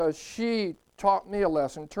She taught me a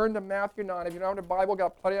lesson. Turn to Matthew 9. If you don't have a Bible,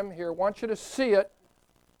 got plenty of them here. I want you to see it.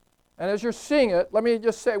 And as you're seeing it, let me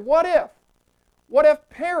just say, what if? What if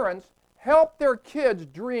parents help their kids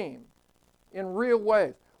dream in real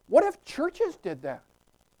ways? What if churches did that?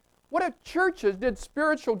 What if churches did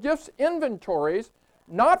spiritual gifts inventories,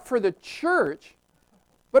 not for the church,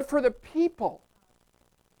 but for the people?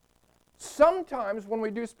 Sometimes when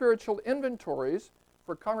we do spiritual inventories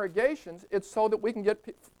for congregations, it's so that we can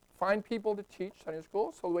find people to teach Sunday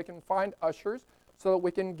school, so that we can find ushers, so that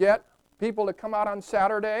we can get people to come out on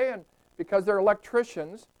Saturday and because they're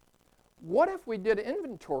electricians. What if we did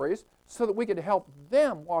inventories so that we could help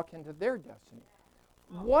them walk into their destiny?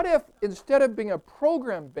 What if instead of being a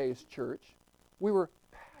program-based church, we were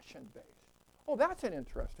passion-based? Oh, that's an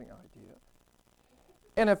interesting idea.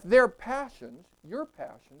 And if their passions, your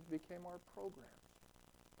passions, became our programs,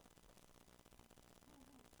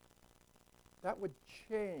 that would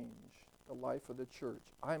change the life of the church.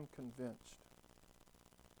 I'm convinced.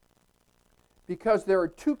 Because there are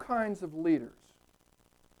two kinds of leaders,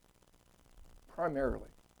 primarily.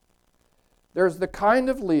 There's the kind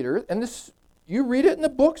of leader, and this you read it in the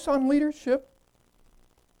books on leadership.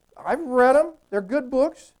 I've read them. They're good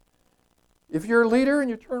books. If you're a leader and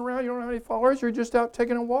you turn around, you don't have any followers, you're just out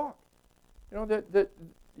taking a walk. You know, that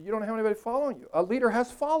you don't have anybody following you. A leader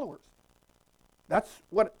has followers. That's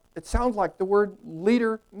what it sounds like the word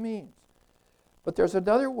leader means. But there's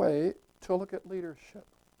another way to look at leadership.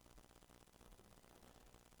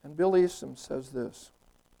 And Bill Easton says this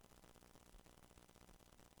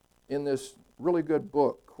in this really good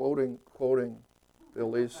book, quoting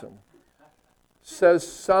Bill Easton, says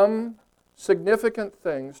some significant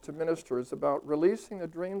things to ministers about releasing the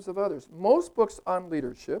dreams of others. Most books on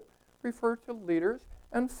leadership refer to leaders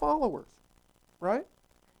and followers, right?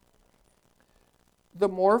 The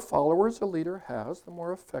more followers a leader has, the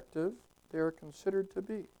more effective they are considered to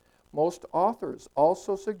be. Most authors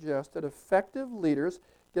also suggest that effective leaders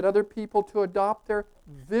get other people to adopt their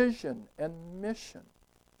vision and mission.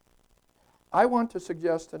 I want to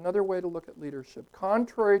suggest another way to look at leadership.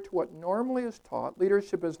 Contrary to what normally is taught,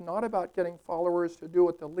 leadership is not about getting followers to do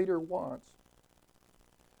what the leader wants.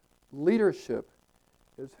 Leadership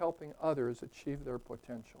is helping others achieve their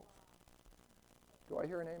potential. Do I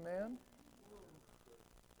hear an amen?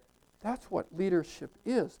 That's what leadership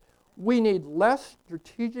is. We need less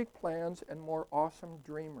strategic plans and more awesome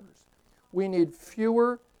dreamers. We need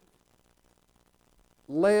fewer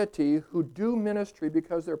laity who do ministry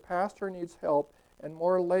because their pastor needs help, and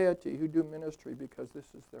more laity who do ministry because this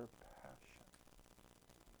is their passion.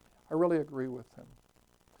 I really agree with him.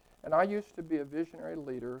 And I used to be a visionary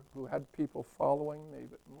leader who had people following me,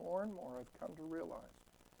 but more and more I've come to realize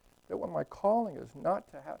that when my calling is not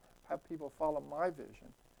to have people follow my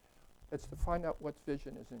vision, it's to find out what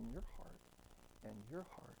vision is in your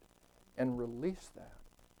heart and release that,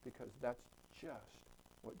 because that's just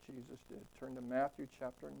what Jesus did. Turn to Matthew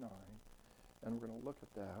chapter 9, and we're going to look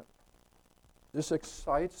at that. This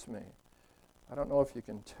excites me. I don't know if you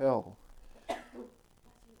can tell.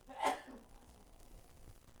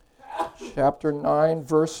 Chapter 9,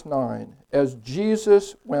 verse 9. As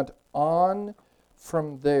Jesus went on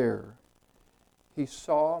from there, he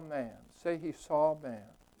saw a man. Say, he saw a man.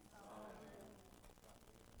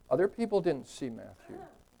 Other people didn't see Matthew.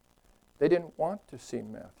 They didn't want to see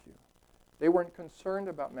Matthew. They weren't concerned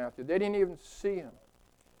about Matthew. They didn't even see him.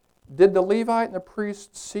 Did the Levite and the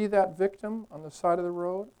priest see that victim on the side of the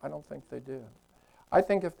road? I don't think they did. I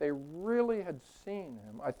think if they really had seen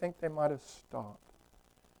him, I think they might have stopped.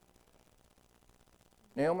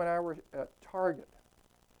 Naomi and I were at Target.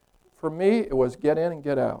 For me, it was get in and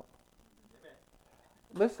get out.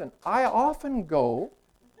 Listen, I often go,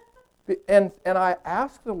 and I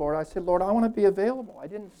ask the Lord, I said, Lord, I want to be available. I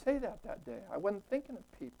didn't say that day. I wasn't thinking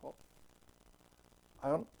of people.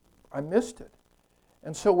 I missed it.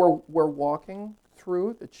 And so we're walking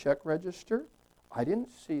through the check register. I didn't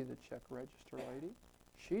see the check register lady.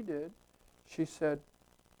 She did. She said,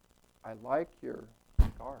 I like your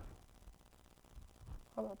scarf.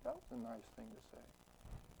 I thought that was a nice thing to say.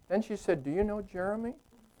 Then she said, do you know Jeremy?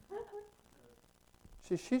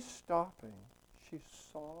 See, she's stopping. She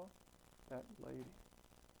saw that lady.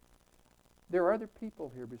 There are other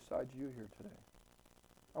people here besides you here today.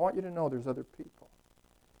 I want you to know there's other people.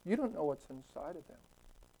 You don't know what's inside of them.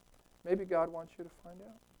 Maybe God wants you to find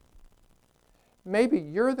out. Maybe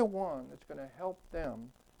you're the one that's going to help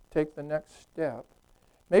them take the next step.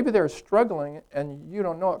 Maybe they're struggling and you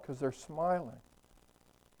don't know it because they're smiling.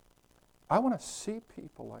 I want to see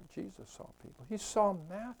people like Jesus saw people. He saw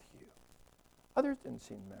Matthew. Others didn't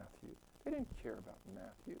see Matthew. They didn't care about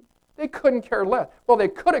Matthew. They couldn't care less. Well, they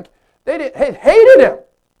hated him.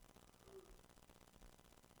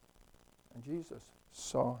 And Jesus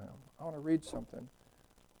saw him. I want to read something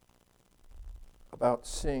about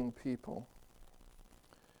seeing people.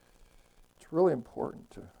 It's really important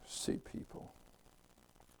to see people.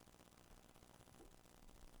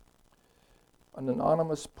 An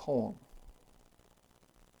anonymous poem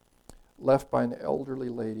left by an elderly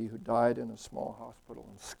lady who died in a small hospital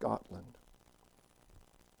in Scotland.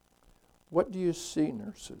 What do you see,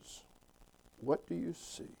 nurses? What do you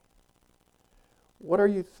see? What are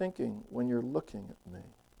you thinking when you're looking at me?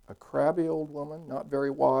 A crabby old woman, not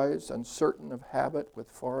very wise, uncertain of habit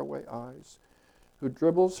with faraway eyes, who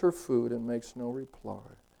dribbles her food and makes no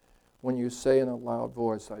reply. When you say in a loud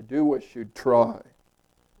voice, I do wish you'd try.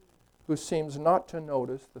 Who seems not to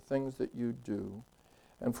notice the things that you do,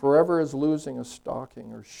 and forever is losing a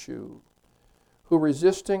stocking or shoe. Who,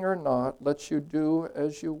 resisting or not, lets you do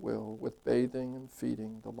as you will, with bathing and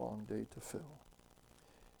feeding the long day to fill.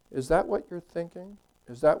 Is that what you're thinking?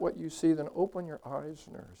 Is that what you see? Then open your eyes,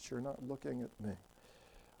 nurse. You're not looking at me.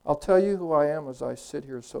 I'll tell you who I am as I sit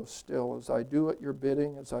here so still, as I do at your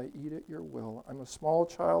bidding, as I eat at your will. I'm a small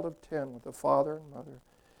child of 10 with a father and mother,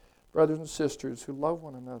 brothers and sisters who love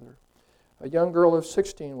one another. A young girl of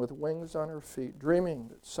 16 with wings on her feet, dreaming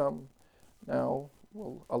that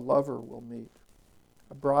a lover will meet.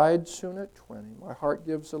 A bride soon at 20, my heart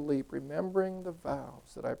gives a leap, remembering the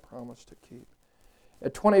vows that I promised to keep.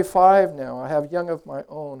 At 25 now, I have young of my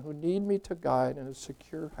own who need me to guide in a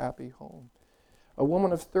secure, happy home. A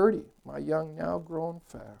woman of 30, my young now grown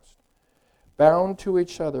fast, bound to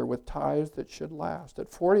each other with ties that should last.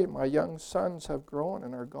 At 40, my young sons have grown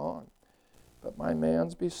and are gone, but my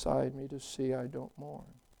man's beside me to see I don't mourn.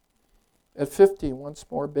 At 50, once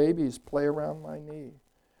more babies play around my knee.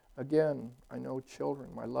 Again, I know children,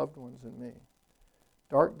 my loved ones and me.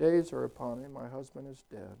 Dark days are upon me, my husband is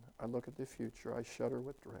dead. I look at the future, I shudder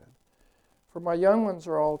with dread. For my young ones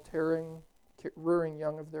are all rearing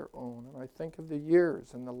young of their own, and I think of the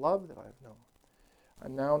years and the love that I've known.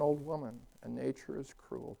 I'm now an old woman, and nature is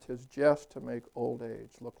cruel. 'Tis jest to make old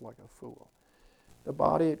age look like a fool. The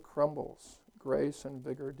body it crumbles, grace and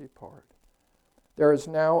vigor depart. There is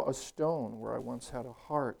now a stone where I once had a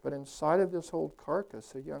heart, but inside of this old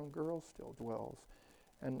carcass a young girl still dwells,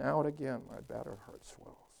 and now and again my battered heart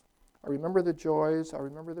swells. I remember the joys, I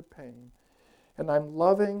remember the pain, and I'm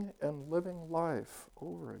loving and living life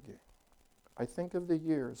over again. I think of the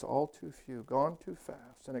years, all too few, gone too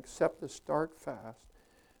fast, and accept the stark fast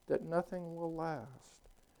that nothing will last.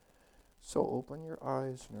 So open your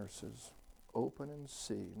eyes, nurses, open and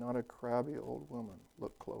see, not a crabby old woman.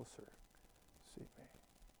 Look closer, see me.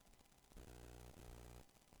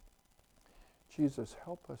 Jesus,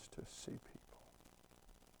 help us to see people.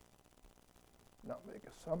 Not make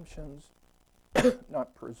assumptions,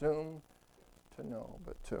 not presume to know,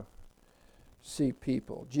 but to see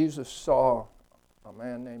people. Jesus saw a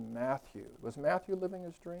man named Matthew. Was Matthew living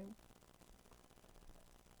his dream?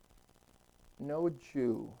 No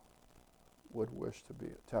Jew would wish to be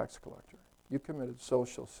a tax collector. You committed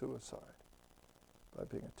social suicide by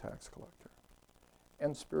being a tax collector,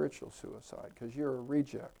 and spiritual suicide because you're a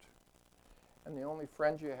reject, and the only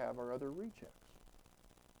friends you have are other rejects.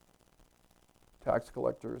 Tax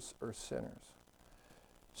collectors are sinners.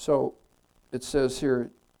 So it says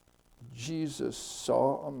here, Jesus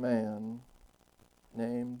saw a man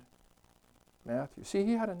named Matthew. See,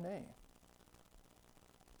 he had a name.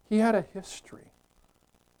 He had a history.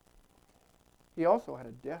 He also had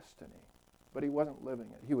a destiny, but he wasn't living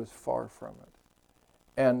it. He was far from it.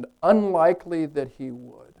 And unlikely that he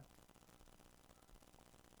would.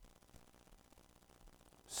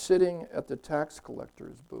 Sitting at the tax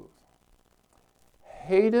collector's booth,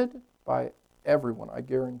 hated by everyone, I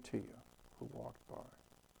guarantee you, who walked by.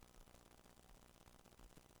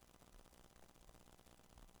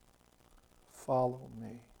 Follow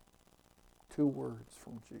me. 2 words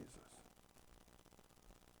from Jesus.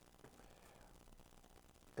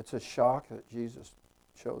 It's a shock that Jesus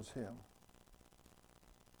chose him.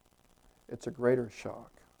 It's a greater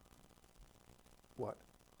shock. What?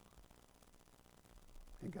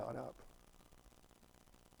 He got up.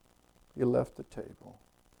 He left the table.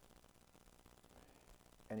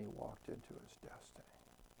 And he walked into his destiny.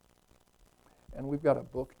 And we've got a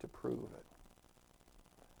book to prove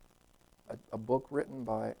it. A book written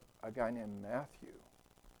by a guy named Matthew,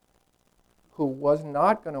 who was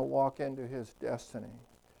not going to walk into his destiny,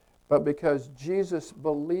 but because Jesus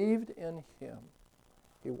believed in him,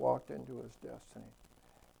 he walked into his destiny.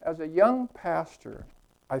 As a young pastor,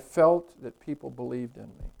 I felt that people believed in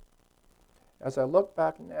me. As I look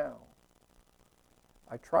back now,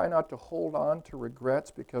 I try not to hold on to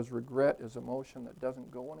regrets because regret is emotion that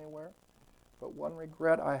doesn't go anywhere. But one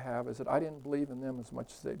regret I have is that I didn't believe in them as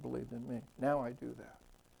much as they believed in me. Now I do that.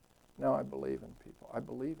 Now I believe in people. I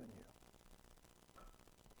believe in you.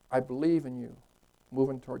 I believe in you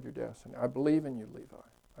moving toward your destiny. I believe in you, Levi.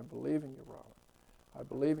 I believe in you, Robin. I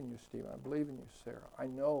believe in you, Stephen. I believe in you, Sarah. I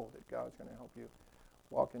know that God's going to help you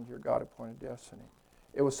walk into your God-appointed destiny.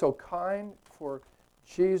 It was so kind for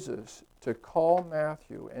Jesus to call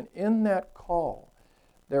Matthew, and in that call,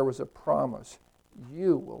 there was a promise.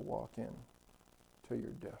 You will walk in to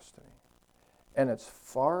your destiny. And it's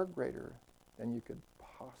far greater than you could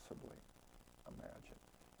possibly imagine.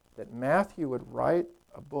 That Matthew would write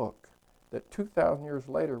a book that 2,000 years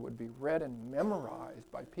later would be read and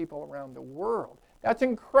memorized by people around the world. That's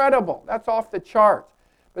incredible. That's off the charts.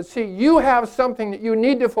 But see, you have something that you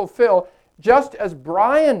need to fulfill, just as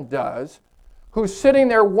Brian does, who's sitting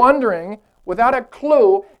there wondering without a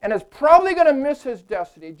clue and is probably going to miss his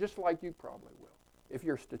destiny just like you probably will, if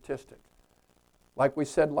you're statistic. Like we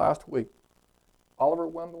said last week, Oliver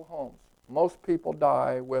Wendell Holmes, most people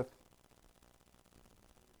die with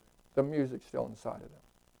the music still inside of them.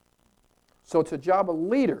 So it's a job of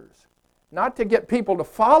leaders, not to get people to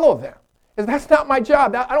follow them. That's not my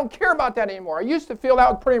job. I don't care about that anymore. I used to feel that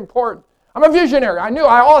was pretty important. I'm a visionary.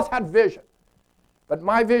 I always had vision. But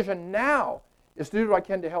my vision now is to do what I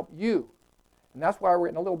can to help you. And that's why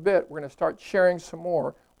in a little bit, we're going to start sharing some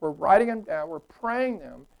more. We're writing them down. We're praying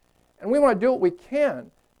them. And we want to do what we can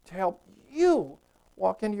to help you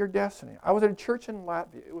walk into your destiny. I was at a church in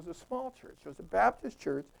Latvia. It was a small church. It was a Baptist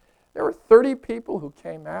church. There were 30 people who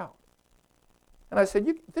came out. And I said,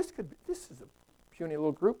 this is a puny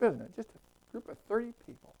little group, isn't it? Just a group of 30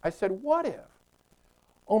 people. I said, what if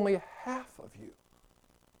only half of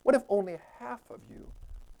you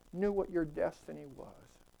knew what your destiny was?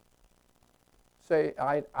 Say,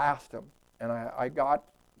 I asked them, and I got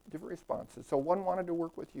different responses. So one wanted to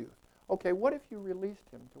work with youth. Okay, what if you released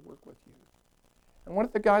him to work with youth? And what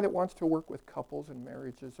if the guy that wants to work with couples and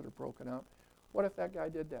marriages that are broken up, what if that guy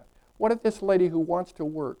did that? What if this lady who wants to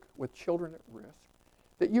work with children at risk,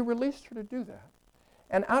 that you released her to do that?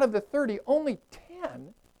 And out of the 30, only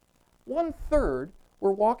 10, 1/3,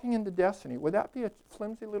 were walking into destiny. Would that be a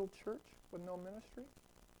flimsy little church with no ministry?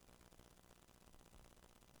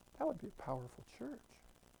 That would be a powerful church.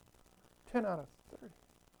 10 out of 30.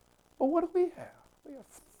 Well, what do we have? We have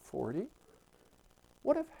 40.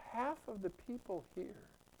 What if half of the people here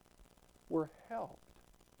were helped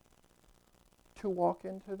to walk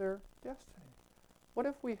into their destiny? What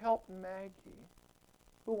if we helped Maggie,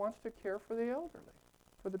 who wants to care for the elderly,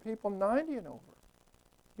 for the people 90 and over?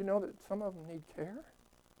 You know that some of them need care?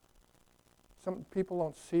 Some people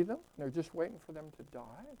don't see them. They're just waiting for them to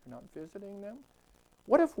die. They're not visiting them.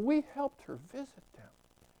 What if we helped her visit them?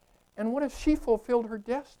 And what if she fulfilled her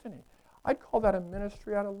destiny? I'd call that a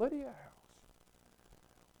ministry out of Lydia House.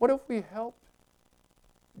 What if we helped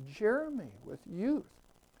Jeremy with youth?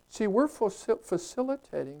 See, we're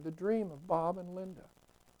facilitating the dream of Bob and Linda.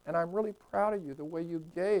 And I'm really proud of you the way you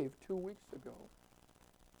gave 2 weeks ago.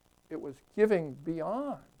 It was giving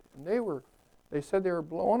beyond. And they said they were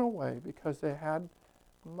blown away because they had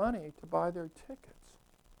money to buy their tickets.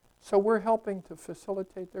 So we're helping to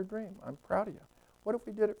facilitate their dream. I'm proud of you. What if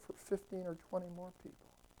we did it for 15 or 20 more people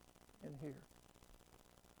in here?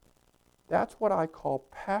 That's what I call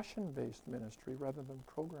passion-based ministry rather than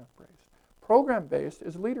program-based. Program-based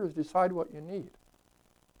is leaders decide what you need.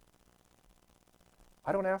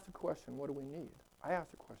 I don't ask the question, what do we need? I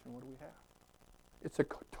ask the question, what do we have? It's a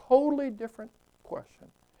totally different question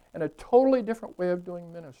and a totally different way of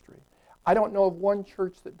doing ministry. I don't know of one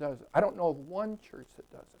church that does it. I don't know of one church that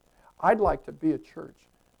does it. I'd like to be a church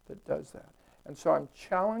that does that. And so I'm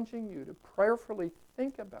challenging you to prayerfully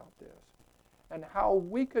think about this and how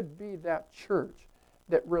we could be that church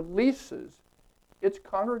that releases its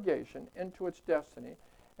congregation into its destiny.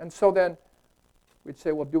 And so then we'd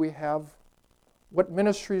say, well, what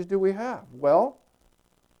ministries do we have? Well,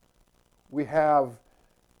 we have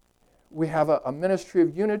a ministry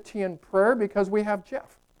of unity and prayer because we have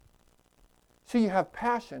Jeff. So you have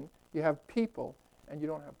passion, you have people, and you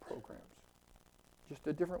don't have programs. Just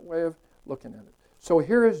a different way of looking at it. So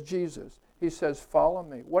here is Jesus. He says, follow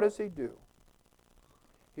me. What does he do?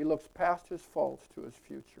 He looks past his faults to his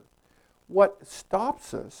future. What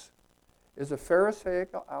stops us is a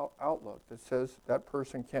Pharisaical outlook that says that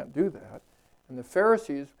person can't do that. And the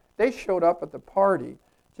Pharisees, they showed up at the party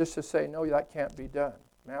just to say, no, that can't be done.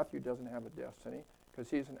 Matthew doesn't have a destiny because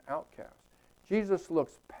he's an outcast. Jesus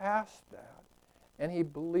looks past that, and he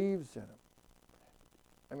believes in him.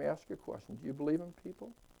 Let me ask you a question. Do you believe in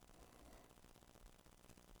people?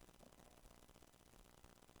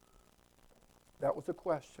 That was a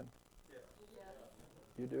question.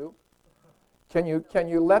 You do? Can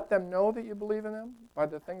you let them know that you believe in them by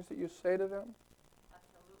the things that you say to them?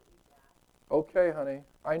 Okay, honey.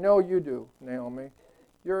 I know you do, Naomi.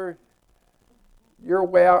 You're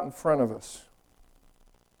way out in front of us.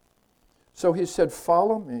 So he said,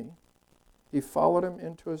 follow me. He followed him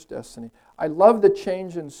into his destiny. I love the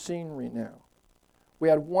change in scenery now. We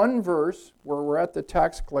had one verse where we're at the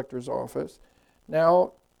tax collector's office.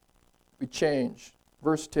 Now we change.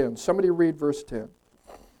 Verse 10. Somebody read verse 10.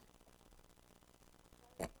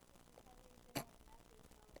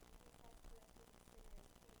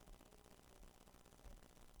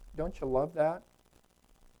 Don't you love that?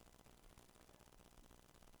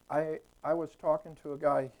 I was talking to a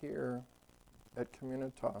guy here at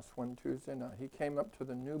Communitas one Tuesday night. He came up to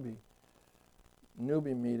the newbie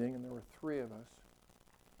meeting, and there were 3 of us.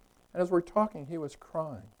 And as we're talking, he was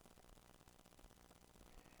crying.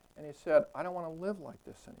 And he said, I don't want to live like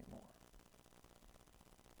this anymore.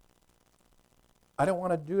 I don't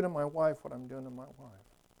want to do to my wife what I'm doing to my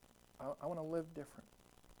wife. I want to live different.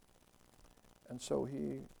 And so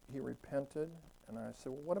he repented, and I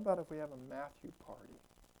said, well, what about if we have a Matthew party?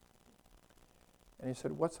 And he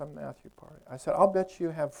said, what's a Matthew party? I said, I'll bet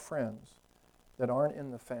you have friends that aren't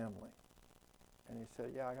in the family. And he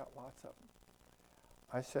said, yeah, I got lots of them.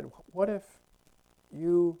 I said, what if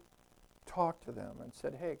you talked to them and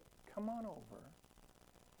said, hey, come on over.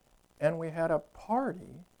 And we had a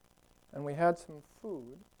party, and we had some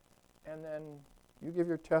food, and then you give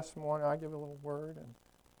your testimony, I give a little word, and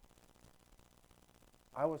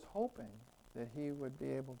I was hoping that he would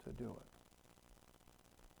be able to do it.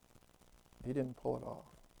 He didn't pull it off.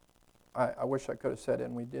 I wish I could have said,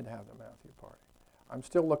 and we did have the Matthew party. I'm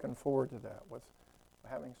still looking forward to that, with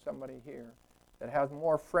having somebody here that has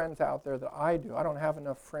more friends out there than I do. I don't have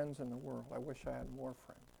enough friends in the world. I wish I had more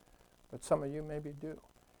friends. But some of you maybe do.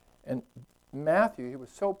 And Matthew, he was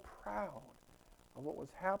so proud of what was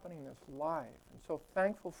happening in his life and so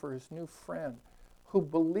thankful for his new friend who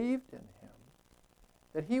believed in him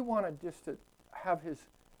that he wanted just to have his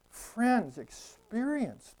friends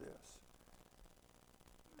experience this.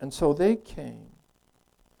 And so they came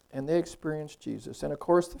and they experienced Jesus. And of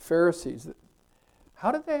course the Pharisees,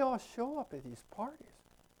 how did they all show up at these parties?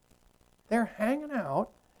 They're hanging out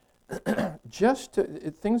just to,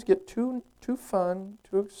 things get too fun,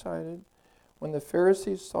 too excited. When the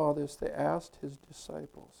Pharisees saw this, they asked his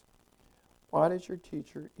disciples, why does your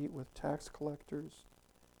teacher eat with tax collectors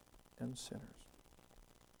and sinners?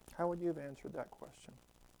 How would you have answered that question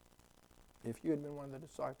if you had been one of the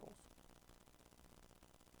disciples?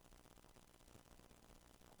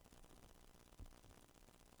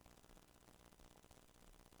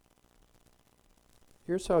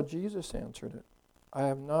 Here's how Jesus answered it. I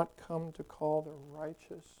have not come to call the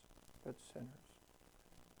righteous, but sinners.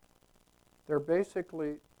 There are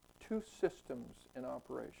basically 2 systems in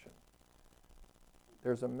operation.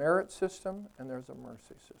 There's a merit system and there's a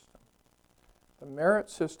mercy system. The merit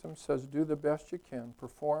system says do the best you can,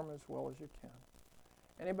 perform as well as you can.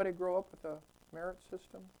 Anybody grow up with a merit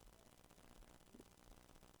system?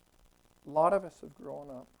 A lot of us have grown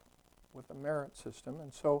up with a merit system,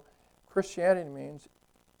 and so Christianity means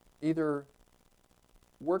either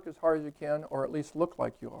work as hard as you can or at least look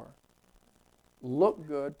like you are. Look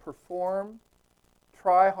good, perform,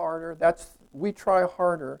 try harder. That's we try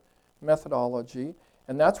harder methodology,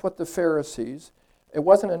 and that's what the Pharisees, it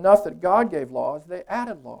wasn't enough that God gave laws, they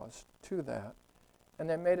added laws to that, and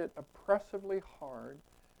they made it oppressively hard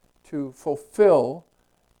to fulfill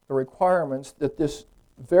the requirements that this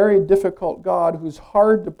very difficult God, who's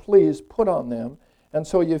hard to please, put on them. And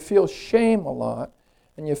so you feel shame a lot,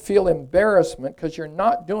 and you feel embarrassment because you're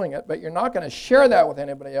not doing it, but you're not going to share that with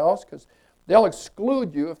anybody else because they'll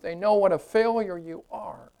exclude you if they know what a failure you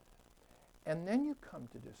are. And then you come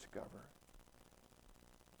to discover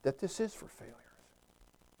that this is for failures,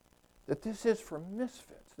 that this is for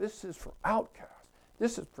misfits, this is for outcasts,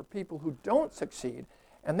 this is for people who don't succeed,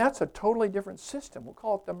 and that's a totally different system. We'll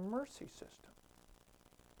call it the mercy system,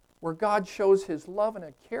 where God shows his love and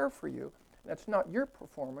a care for you. That's not your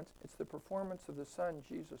performance, it's the performance of the Son,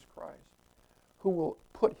 Jesus Christ, who will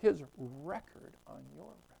put his record on your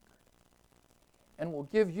record and will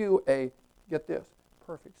give you a, get this,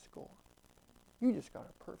 perfect score. You just got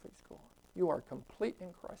a perfect score. You are complete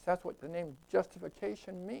in Christ. That's what the name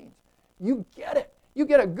justification means. You get it. You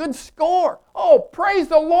get a good score. Oh, praise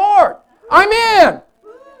the Lord. I'm in.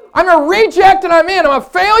 I'm a reject and I'm in. I'm a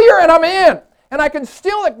failure and I'm in. And I can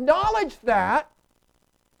still acknowledge that,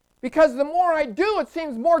 because the more I do, it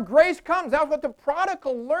seems more grace comes. That's what the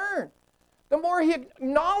prodigal learned. The more he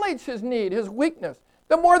acknowledged his need, his weakness,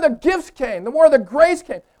 the more the gifts came, the more the grace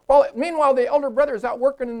came. Well, meanwhile, the elder brother is out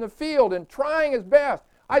working in the field and trying his best.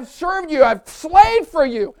 I've served you. I've slaved for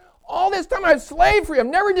you. All this time I've slaved for you. I've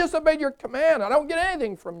never disobeyed your command. I don't get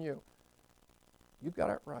anything from you. You got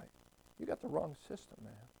it right. You got the wrong system,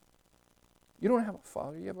 man. You don't have a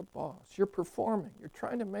father. You have a boss. You're performing. You're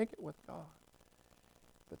trying to make it with God.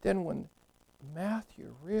 But then when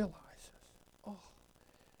Matthew realizes, oh,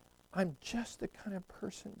 I'm just the kind of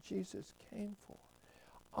person Jesus came for.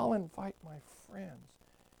 I'll invite my friends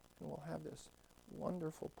and we'll have this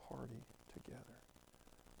wonderful party together.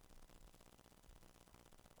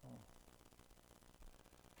 Oh.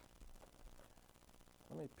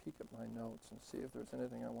 Let me peek at my notes and see if there's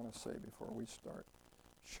anything I want to say before we start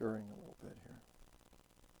sharing a little bit here.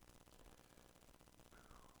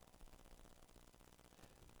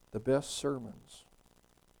 The best sermons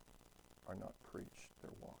are not preached,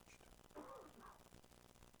 they're watched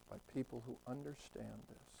by people who understand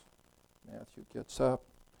this. Matthew gets up,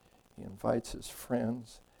 he invites his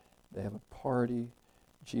friends, they have a party,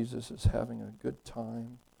 Jesus is having a good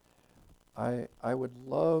time. I would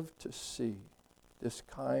love to see this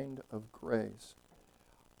kind of grace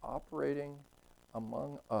operating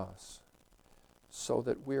among us so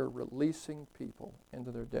that we're releasing people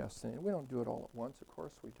into their destiny. And we don't do it all at once, of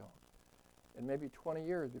course we don't. And maybe 20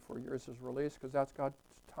 years before yours is released, because that's God's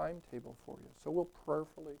timetable for you. So we'll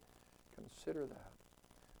prayerfully consider that.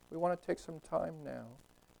 We want to take some time now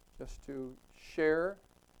just to share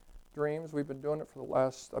dreams. We've been doing it for the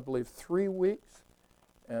last, I believe, 3 weeks.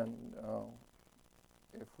 And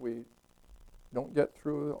if we don't get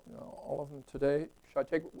through all of them today, should I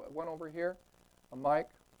take one over here? A mic?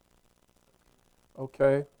 Okay.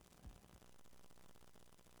 A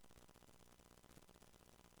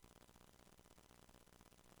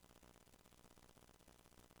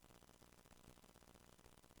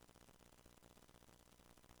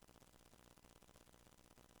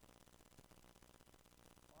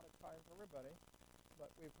lot of time for everybody,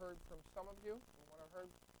 but we've heard from some of you. We want to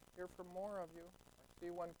hear from more of you. I see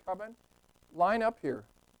one coming. Line up here.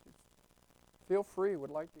 Feel free. Would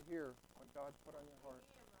like to hear what God put on your heart.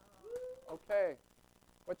 Okay.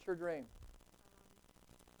 What's your dream?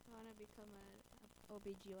 I want to become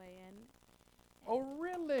an OBGYN. Oh,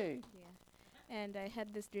 really? Yeah. And I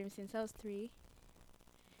had this dream since I was 3.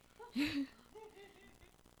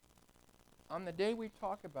 On the day we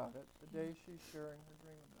talk about it, the day she's sharing her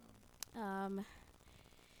dream about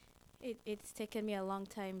it. It's taken me a long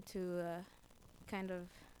time to kind of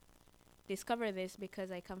discover this,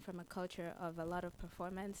 because I come from a culture of a lot of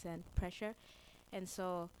performance and pressure. And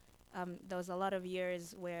so there was a lot of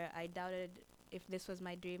years where I doubted if this was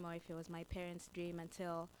my dream or if it was my parents' dream,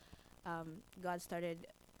 until God started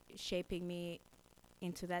shaping me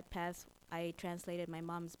into that path. I translated my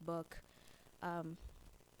mom's book.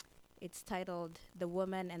 It's titled The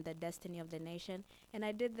Woman and the Destiny of the Nation. And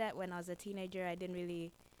I did that when I was a teenager.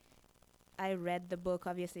 I read the book,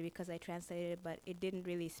 obviously, because I translated it, but it didn't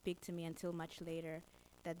really speak to me until much later,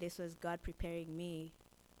 that this was God preparing me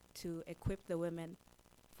to equip the women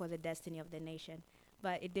for the destiny of the nation.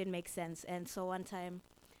 But it didn't make sense. And so one time...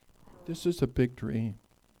 This is a big dream.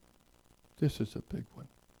 This is a big one.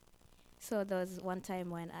 So there was one time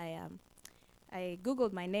when I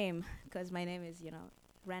Googled my name, because my name is,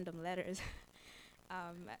 random letters.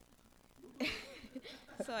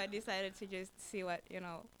 So I decided to just see what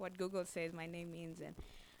Google says my name means. And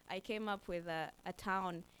I came up with a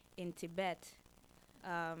town in Tibet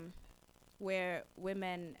where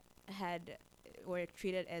women were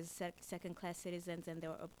treated as second-class citizens, and they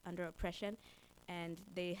were under oppression. And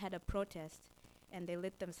they had a protest, and they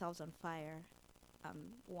lit themselves on fire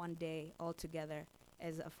one day all together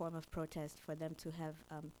as a form of protest for them to have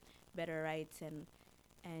better rights and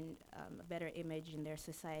a better image in their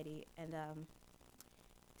society. And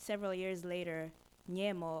several years later,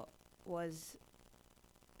 Nyemo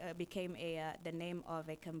became the name of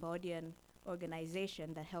a Cambodian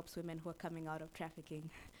organization that helps women who are coming out of trafficking.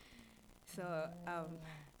 So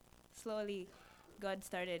slowly, God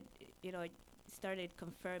started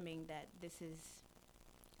confirming that this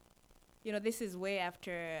is way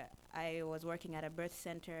after I was working at a birth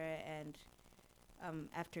center, and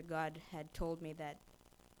after God had told me that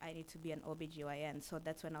I need to be an OBGYN. So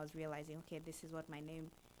that's when I was realizing, okay, this is what my name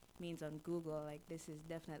means on Google. Like, this is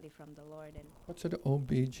definitely from the Lord. And what's an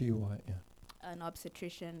OBGYN? An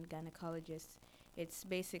obstetrician, gynecologist. It's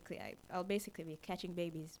basically, I'll basically be catching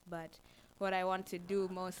babies, but what I want to do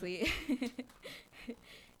mostly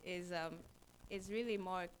is really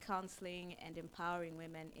more counseling and empowering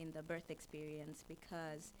women in the birth experience,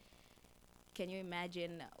 because can you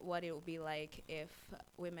imagine what it would be like if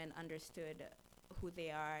women understood who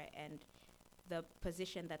they are and the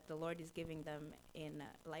position that the Lord is giving them in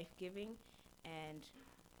life-giving, and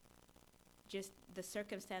just the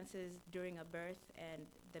circumstances during a birth and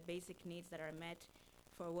the basic needs that are met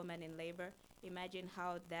for a woman in labor. Imagine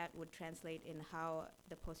how that would translate in how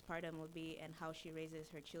the postpartum will be and how she raises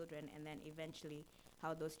her children, and then eventually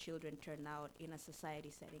how those children turn out in a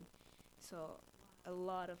society setting. So a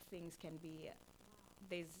lot of things can be,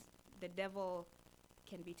 the devil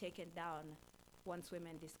can be taken down once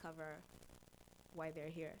women discover why they're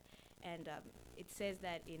here. And it says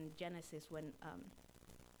that in Genesis when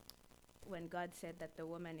God said that the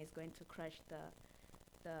woman is going to crush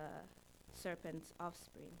the serpent's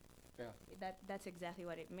offspring. Yeah. That's exactly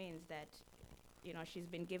what it means, that she's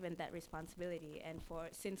been given that responsibility, and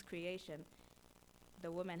since creation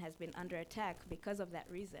the woman has been under attack because of that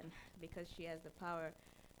reason, because she has the power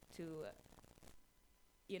to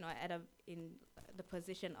in the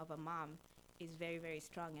position of a mom is very, very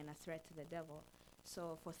strong and a threat to the devil.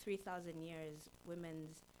 So for 3,000 years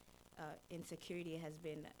women's insecurity has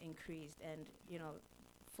been increased, and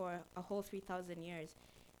for a whole 3,000 years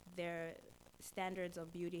their standards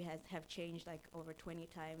of beauty have changed like over 20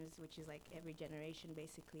 times, which is like every generation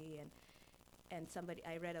basically. And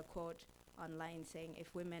I read a quote online saying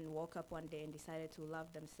if women woke up one day and decided to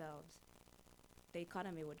love themselves, the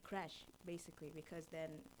economy would crash basically, because then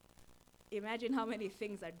imagine how many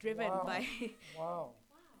things are driven by Wow.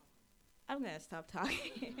 I'm gonna stop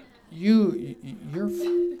talking.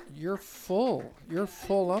 You're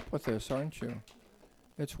full up with this, aren't you?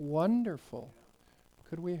 It's wonderful.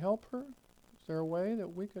 Could we help her? Is there a way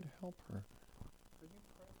that we could help her?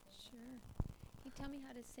 Sure. Can you tell me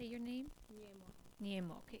how to say your name?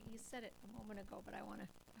 Niemo. Okay, you said it a moment ago, but I wanna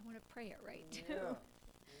pray it right too.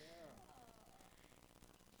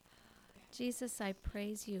 Jesus, I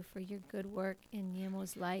praise you for your good work in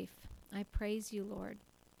Niemo's life. I praise you, Lord.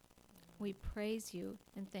 We praise you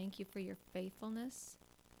and thank you for your faithfulness,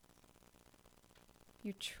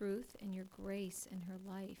 your truth, and your grace in her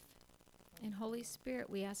life. And Holy Spirit,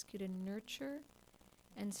 we ask you to nurture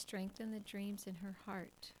and strengthen the dreams in her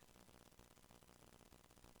heart.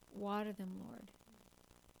 Water them, Lord.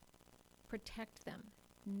 Protect them,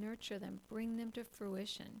 nurture them, bring them to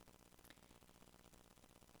fruition.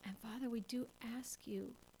 And Father, we do ask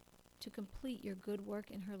you to complete your good work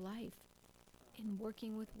in her life, in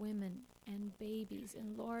working with women and babies.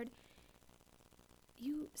 And Lord,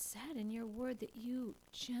 you said in your word that you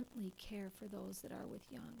gently care for those that are with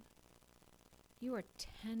young. You are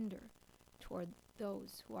tender toward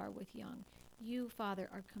those who are with young. You, Father,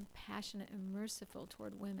 are compassionate and merciful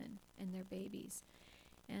toward women and their babies.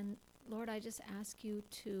 And Lord, I just ask you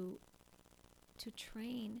to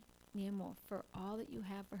train Niemo for all that you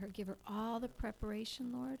have for her. Give her all the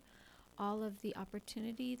preparation, Lord, all of the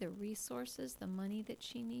opportunity, the resources, the money that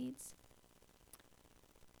she needs.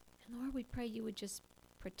 And Lord, we pray you would just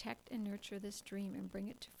protect and nurture this dream and bring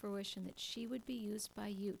it to fruition, that she would be used by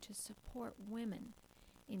you to support women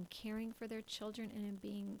in caring for their children and in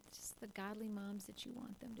being just the godly moms that you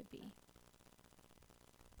want them to be.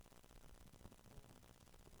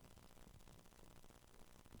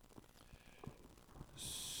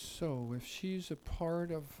 So if she's a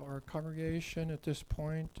part of our congregation at this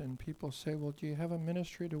point and people say, well, do you have a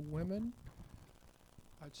ministry to women?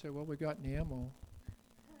 I'd say, well, we got Niemo.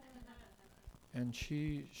 And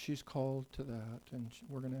she's called to that, and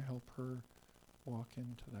we're going to help her walk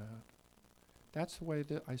into that. That's the way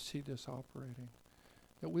that I see this operating,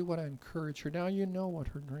 that we want to encourage her. Now you know what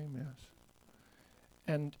her dream is.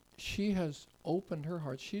 And she has opened her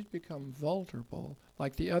heart. She's become vulnerable,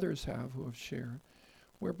 like the others have who have shared.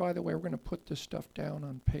 Where, by the way, we're going to put this stuff down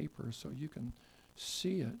on paper so you can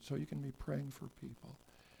see it, so you can be praying for people.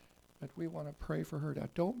 But we want to pray for her. Now,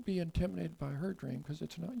 don't be intimidated by her dream, because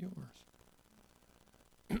it's not yours.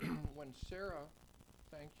 When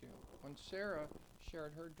Sarah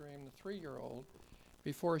shared her dream, the 3-year-old,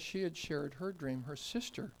 before she had shared her dream, her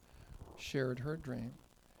sister shared her dream.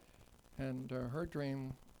 And her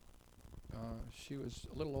dream, she was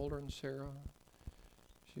a little older than Sarah.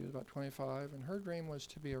 She was about 25, and her dream was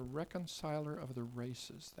to be a reconciler of the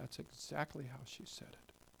races. That's exactly how she said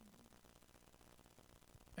it.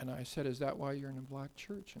 And I said, is that why you're in a black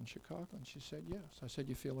church in Chicago? And she said, yes. I said,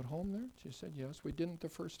 you feel at home there? She said, yes. We didn't the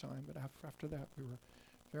first time, but after that, we were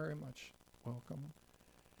very much welcome.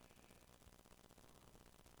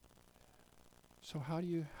 So how do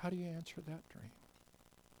you answer that dream?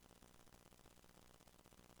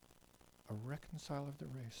 A reconciler of the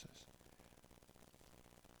races.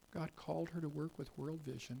 God called her to work with World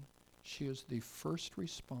Vision. She is the first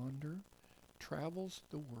responder, travels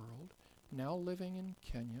the world, now living in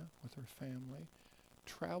Kenya with her family,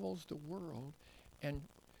 travels the world. And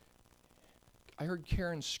I heard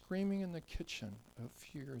Karen screaming in the kitchen a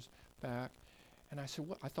few years back. And I said,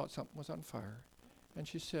 what? I thought something was on fire. And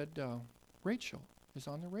she said, Rachel is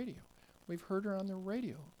on the radio. We've heard her on the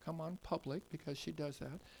radio come on public because she does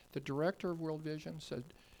that. The director of World Vision said,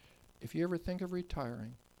 if you ever think of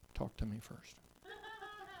retiring, talk to me first.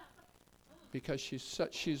 Because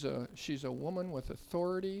she's a woman with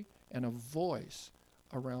authority and a voice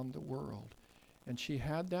around the world. And she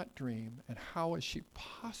had that dream, and how is she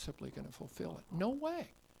possibly going to fulfill it? No way.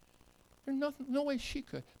 There's no way she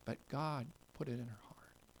could. But God put it in her heart.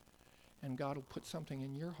 And God will put something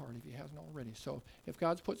in your heart if he hasn't already. So if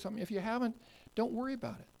God's put something, if you haven't, don't worry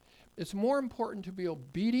about it. It's more important to be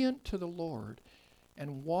obedient to the Lord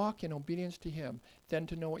and walk in obedience to him than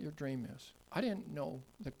to know what your dream is. I didn't know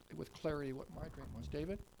with clarity what my dream was.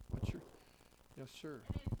 David, what's your? Yes, sir.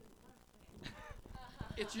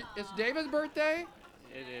 It's David's birthday?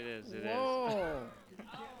 It is. Whoa.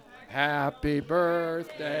 Happy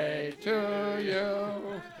birthday to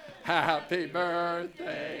you. Happy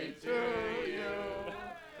birthday to you.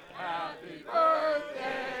 Happy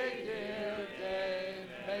birthday, dear Dave.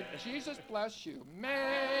 May Jesus bless you.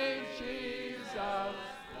 May Jesus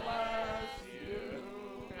bless you.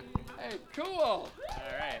 Hey, cool. All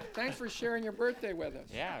right. Thanks for sharing your birthday with us.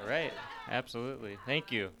 Yeah, right. Absolutely.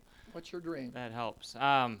 Thank you. What's your dream? That helps.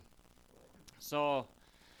 So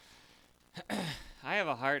I have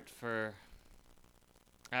a heart for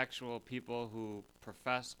actual people who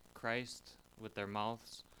profess Christ with their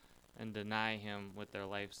mouths and deny him with their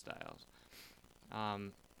lifestyles.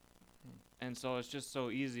 And so it's just so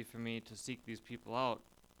easy for me to seek these people out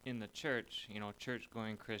in the church,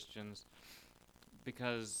 church-going Christians,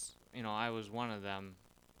 because, I was one of them.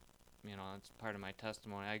 It's part of my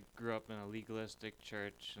testimony. I grew up in a legalistic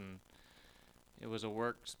church, and it was a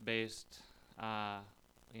works-based,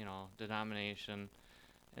 denomination.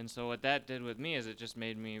 And so what that did with me is it just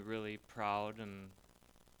made me really proud, and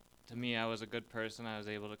to me, I was a good person. I was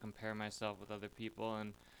able to compare myself with other people,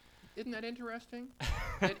 and isn't that interesting?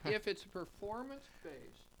 That if it's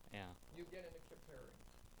performance-based, yeah, you get into comparing,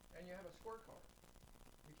 and you have a scorecard.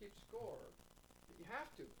 You keep score. You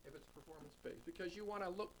have to if it's performance-based because you want to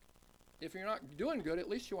look. If you're not doing good, at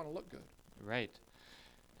least you want to look good. Right.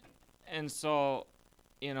 And so,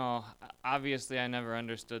 obviously I never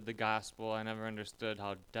understood the gospel. I never understood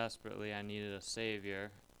how desperately I needed a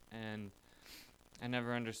savior. And I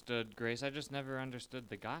never understood grace. I just never understood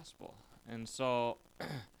the gospel. And so,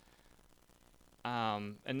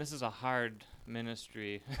 and this is a hard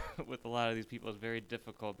ministry with a lot of these people. It's very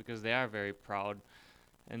difficult because they are very proud.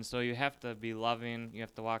 And so you have to be loving. You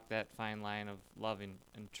have to walk that fine line of loving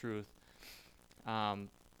and truth.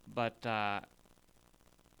 But to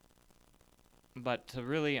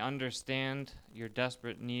really understand your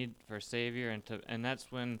desperate need for a Savior, and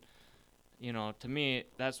that's when, to me,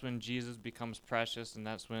 that's when Jesus becomes precious, and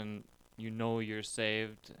that's when you're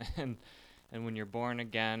saved, and when you're born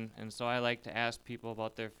again. And so I like to ask people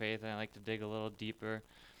about their faith, and I like to dig a little deeper,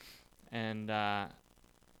 and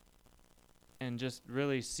just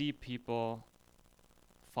really see people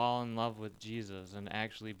fall in love with Jesus and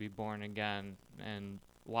actually be born again and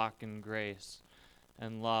walk in grace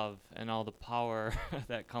and love and all the power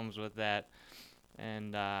that comes with that.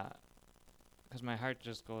 And because my heart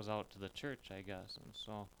just goes out to the church, I guess. And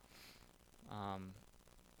so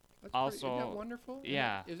That's also, isn't that wonderful?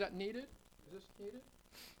 yeah. Is that needed? Is this needed?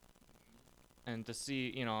 and to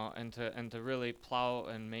see, and to really plow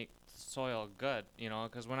and make soil good,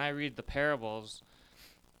 because when I read the parables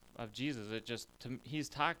of Jesus, he's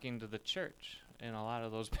talking to the church in a lot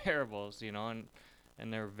of those parables,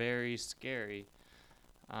 and they're very scary.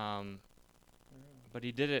 But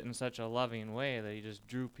he did it in such a loving way that he just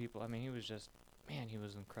drew people. I mean, he was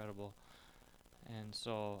incredible. And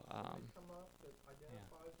so, Somebody come up that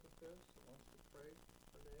identifies with this, that wants to pray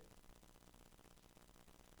for Dave?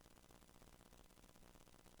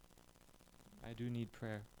 I do need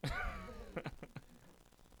prayer.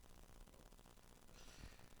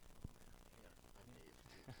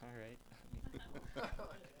 All right.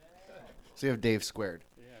 So you have Dave squared.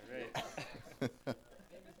 Yeah, right.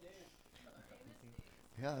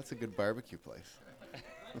 Yeah, that's a good barbecue place.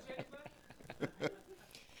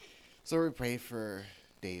 So we pray for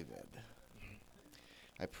David.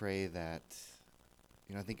 I pray that,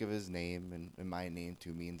 I think of his name, and my name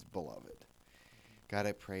too means beloved. God,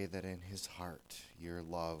 I pray that in his heart, your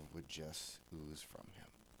love would just ooze from him.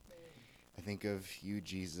 I think of you,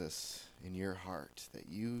 Jesus, in your heart, that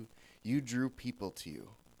you drew people to you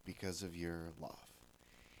because of your love.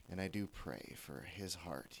 And I do pray for his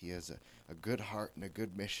heart. He has a good heart and a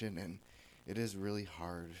good mission, it is really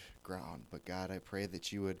hard ground. But God, I pray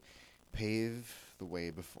that you would pave the way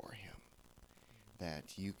before him,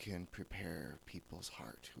 that you can prepare people's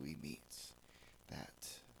heart who he meets,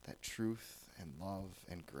 that truth and love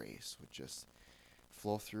and grace would just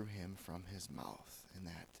flow through him from his mouth, and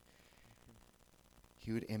that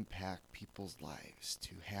he would impact people's lives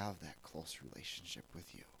to have that close relationship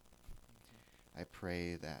with you. I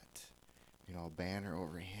pray that, a banner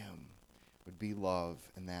over him would be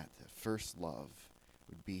love, and that the first love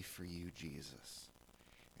would be for you, Jesus,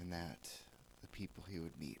 and that the people he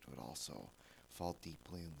would meet would also fall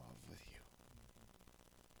deeply in love with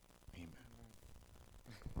you. Amen.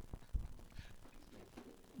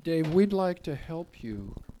 Dave, we'd like to help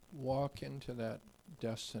you walk into that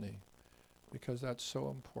destiny because that's so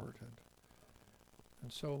important.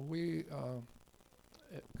 And so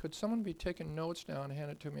could someone be taking notes now and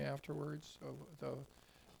hand it to me afterwards of the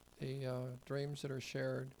dreams that are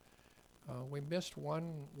shared? We missed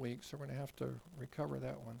 1 week, so we're going to have to recover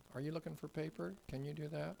that one. Are you looking for paper? Can you do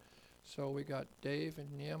that? So we got Dave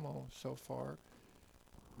and Nemo so far.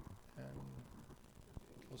 And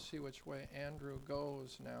we'll see which way Andrew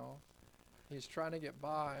goes now. He's trying to get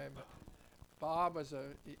by, but Bob is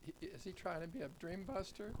he trying to be a dream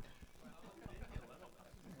buster?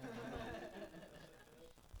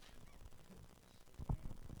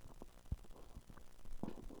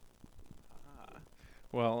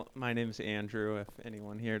 Well, my name's Andrew, if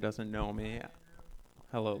anyone here doesn't know me.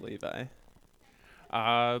 Hello, Levi.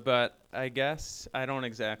 But I guess I don't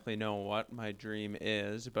exactly know what my dream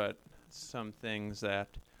is, but some things that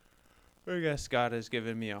I guess God has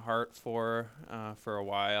given me a heart for a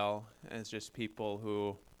while is just people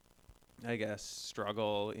who, I guess,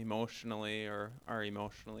 struggle emotionally or are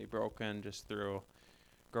emotionally broken just through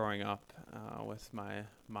growing up with my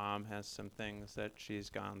mom has some things that she's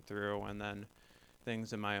gone through, and then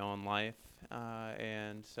things in my own life.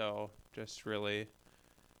 And so just really,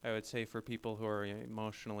 I would say for people who are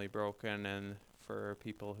emotionally broken and for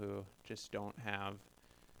people who just don't have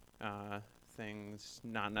things,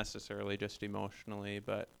 not necessarily just emotionally,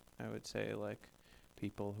 but I would say like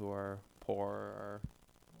people who are poor or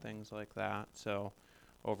things like that. So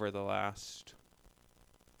over the last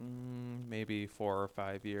maybe 4 or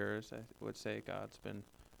 5 years, I would say God's been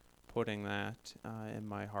putting that in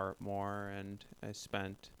my heart more, and I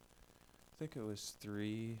spent, I think it was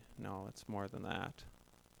it's more than that,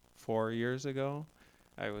 4 years ago,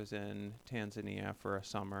 I was in Tanzania for a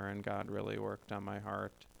summer, and God really worked on my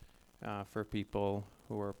heart for people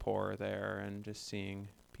who were poor there, and just seeing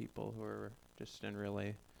people who were just in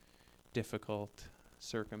really difficult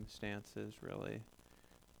circumstances really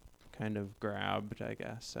kind of grabbed, I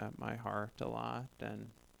guess, at my heart a lot. And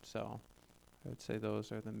so I would say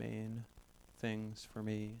those are the main things for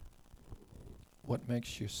me. What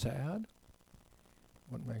makes you sad?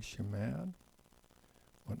 What makes you mad?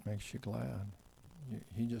 What makes you glad?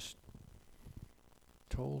 He just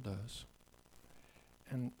told us.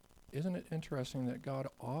 And isn't it interesting that God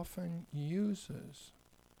often uses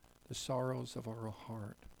the sorrows of our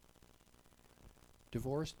heart?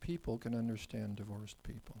 Divorced people can understand divorced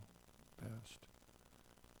people best.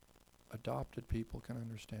 Adopted people can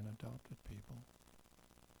understand adopted people.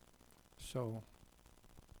 So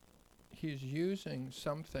he's using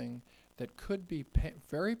something that could be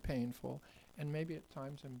very painful and maybe at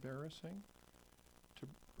times embarrassing to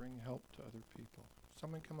bring help to other people.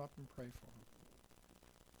 Someone come up and pray for him.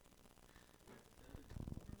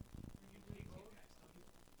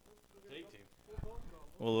 Tag team.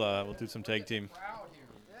 We'll do some tag team.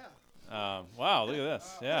 Wow, look at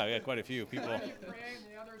this. Yeah, we got quite a few people.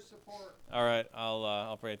 All right,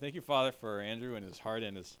 I'll pray. Thank you, Father, for Andrew and his heart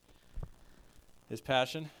and his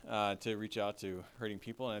passion to reach out to hurting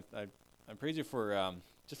people. And I praise you for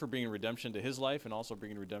just for bringing redemption to his life and also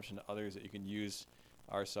bringing redemption to others, that you can use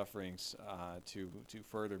our sufferings to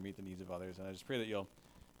further meet the needs of others. And I just pray that you'll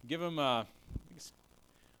give him, while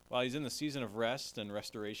he's in the season of rest and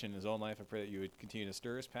restoration in his own life, I pray that you would continue to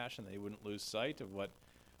stir his passion, that he wouldn't lose sight of what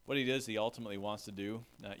it is he ultimately wants to do.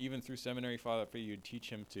 Even through seminary, Father, I pray you'd teach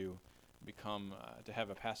him to become, to have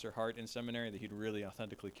a pastor heart in seminary, that he'd really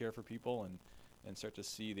authentically care for people and start to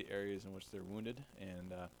see the areas in which they're wounded.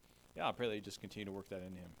 And I pray that you just continue to work that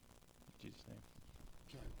in him. In Jesus' name.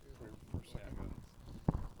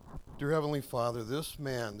 Dear Heavenly Father, this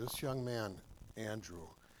young man, Andrew,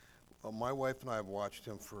 my wife and I have watched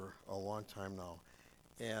him for a long time now,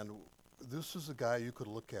 and this is a guy you could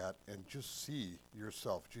look at and just see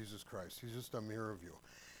yourself, Jesus Christ. He's just a mirror of you.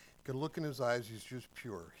 You can look in his eyes, he's just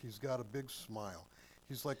pure. He's got a big smile.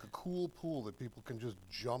 He's like a cool pool that people can just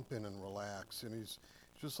jump in and relax, and he's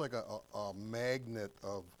just like a magnet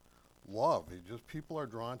of love. People are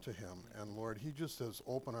drawn to him, and Lord, he just has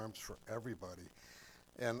open arms for everybody,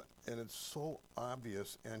 and it's so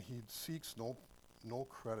obvious, and he seeks no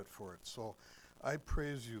credit for it. So I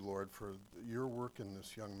praise you, Lord, for your work in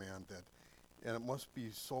this young man. And it must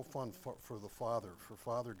be so fun for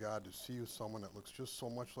Father God, to see someone that looks just so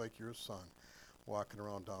much like your son walking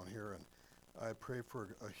around down here. And I pray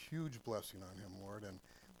for a huge blessing on him, Lord, and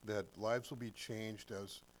that lives will be changed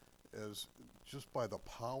as just by the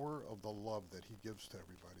power of the love that he gives to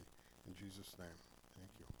everybody. In Jesus' name,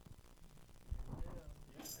 thank you.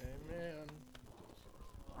 Amen.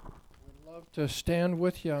 We'd love to stand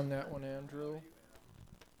with you on that one, Andrew.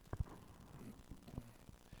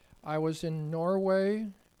 I was in Norway,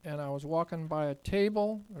 and I was walking by a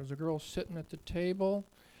table. There was a girl sitting at the table.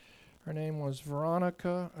 Her name was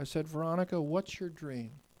Veronica. I said, Veronica, what's your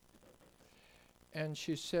dream? And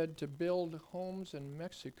she said, to build homes in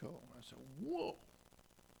Mexico. I said, whoa.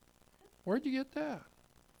 Where'd you get that?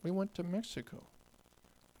 We went to Mexico,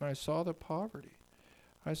 and I saw the poverty.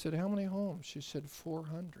 I said, how many homes? She said,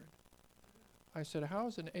 400. I said, how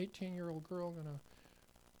is an 18-year-old girl going to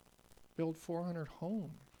build 400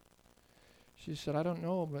 homes? She said, I don't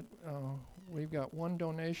know, but we've got one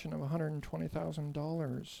donation of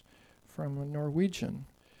 $120,000 from a Norwegian.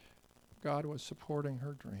 God was supporting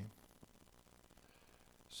her dream.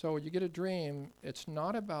 So you get a dream, it's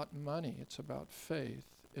not about money, it's about faith.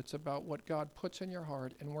 It's about what God puts in your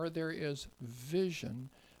heart, and where there is vision,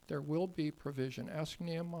 there will be provision. Ask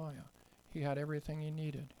Nehemiah. He had everything he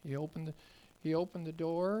needed. He opened the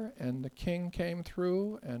door, and the king came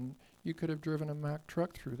through, and you could have driven a Mack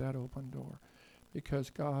truck through that open door, because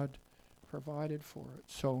God provided for it.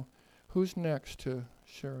 So who's next to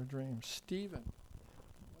share a dream? Stephen.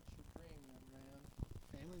 What's your dream, young man?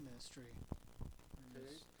 Family ministry.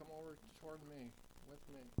 Okay, come over toward me, with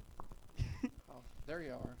me. Oh, there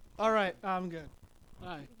you are. All right, I'm good.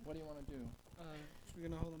 Hi. What do you want to do? We're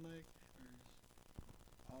gonna hold the mic.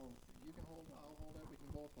 You can hold, I'll hold it, we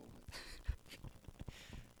can both hold it.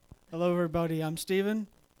 Hello, everybody. I'm Steven,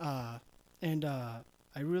 and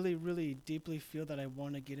I really, really deeply feel that I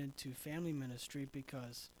want to get into family ministry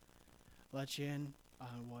because, let you in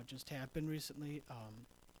on what just happened recently.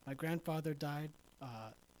 My grandfather died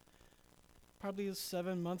probably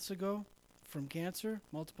 7 months ago from cancer,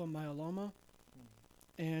 multiple myeloma,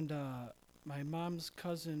 and my mom's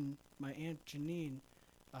cousin, my Aunt Janine,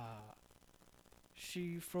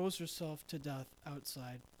 she froze herself to death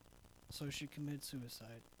outside, so she committed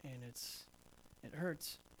suicide, and it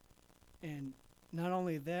hurts. And not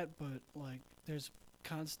only that, but like there's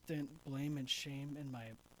constant blame and shame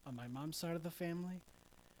on my mom's side of the family,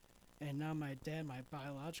 and now my dad, my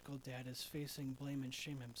biological dad, is facing blame and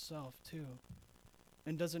shame himself too,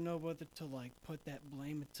 and doesn't know whether to like put that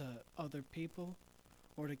blame to other people,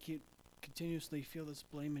 or to continuously feel this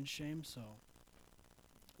blame and shame. So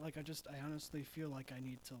like I honestly feel like I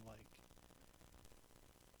need to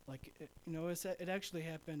it actually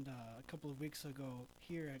happened a couple of weeks ago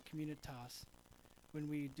here at Communitas, when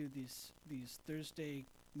we do these Thursday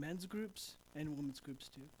men's groups and women's groups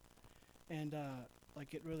too, and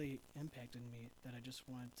it really impacted me that I just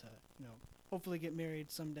wanted to hopefully get married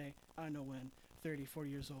someday. I don't know when, 30, 40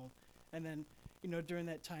 years old, and then during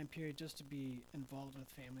that time period just to be involved with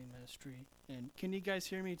family ministry. And can you guys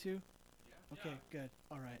hear me too? Yeah. Okay, good.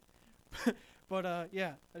 All right. But I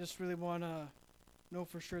just really want to know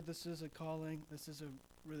for sure this is a calling. This is a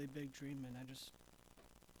really big dream, and I just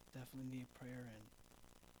definitely need prayer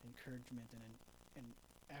and encouragement and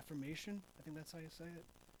affirmation. I think that's how you say it.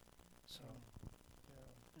 So,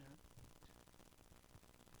 yeah.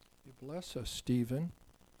 You bless us, Stephen.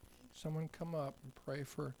 Someone come up and pray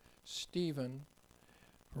for Stephen,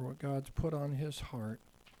 for what God's put on his heart.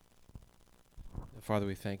 Father,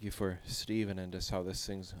 we thank you for Stephen, and just how this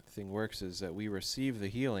thing works is that we receive the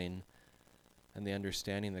healing and the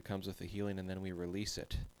understanding that comes with the healing, and then we release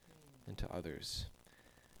it into others.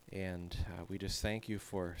 And we just thank you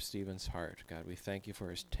for Stephen's heart, God. We thank you for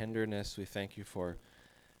his tenderness. We thank you for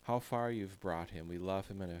how far you've brought him. We love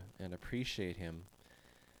him and appreciate him.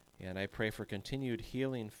 And I pray for continued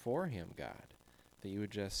healing for him, God, that you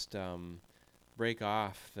would just break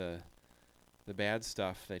off the bad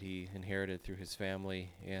stuff that he inherited through his family,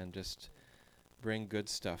 and just bring good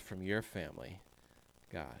stuff from your family,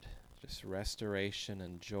 God. Just restoration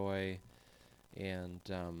and joy, and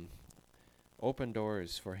open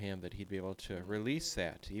doors for him, that he'd be able to release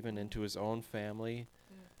that even into his own family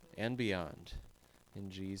and beyond. In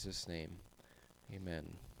Jesus' name, amen.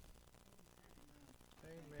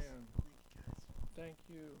 Amen. Thank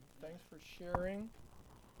you. Thanks for sharing.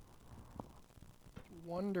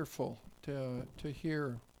 Wonderful to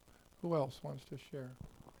hear Who else wants to share?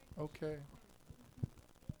 Okay.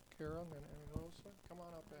 Carol and then Anna Rosa. Come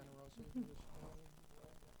on up, Anna Rosa. You can just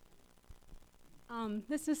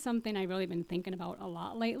This is something I've really been thinking about a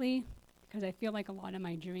lot lately because I feel like a lot of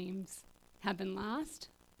my dreams have been lost,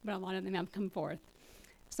 but a lot of them have come forth.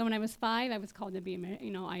 So when I was 5, I was called to be,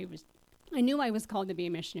 I knew I was called to be a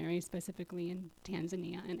missionary, specifically in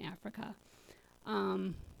Tanzania and Africa.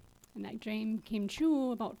 And that dream came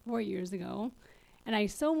true about 4 years ago. And I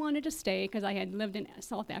so wanted to stay because I had lived in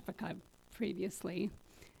South Africa previously.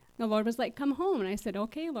 The Lord was like, come home. And I said,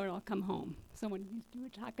 okay, Lord, I'll come home. So when you were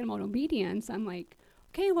talking about obedience, I'm like,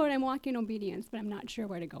 okay, Lord, I'm walking in obedience, but I'm not sure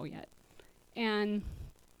where to go yet. And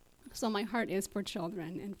so my heart is for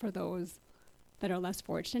children and for those that are less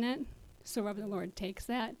fortunate. So wherever the Lord takes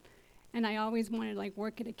that. And I always wanted to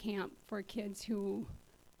work at a camp for kids who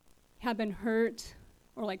have been hurt,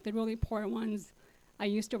 or like the really poor ones. I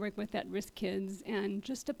used to work with at-risk kids, and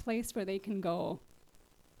just a place where they can go,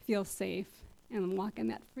 feel safe, and walk in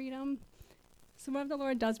that freedom. So whatever the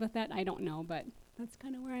Lord does with that, I don't know, but that's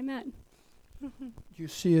kind of where I'm at. Do you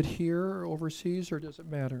see it here or overseas, or does it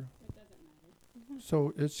matter? It doesn't matter.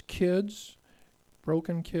 So it's kids,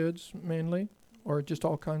 broken kids mainly, or just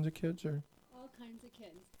all kinds of kids, or? All kinds of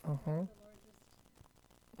kids. Uh-huh. The Lord just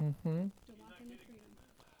Mm-hmm. to walk in the freedom.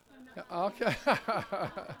 Okay.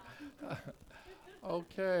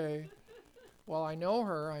 Okay. Well, I know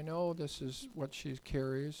her. I know this is what she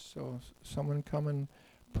carries. So someone come and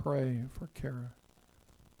pray for Kara.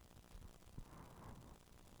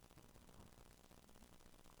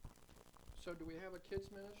 So do we have a kids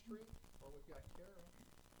ministry? Well, we've got Kara.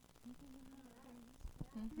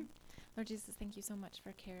 Lord Jesus, thank you so much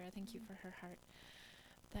for Kara. Thank you for her heart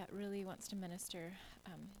that really wants to minister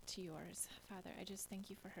to yours. Father, I just thank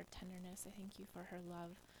you for her tenderness. I thank you for her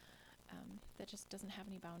love that just doesn't have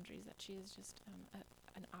any boundaries, that she is just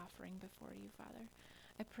an offering before you, Father.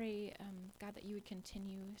 I pray, God, that you would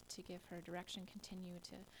continue to give her direction, continue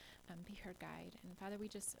to be her guide. And Father, we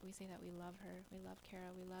say that we love her. We love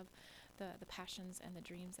Kara. We love the passions and the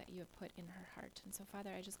dreams that you have put in her heart. And so,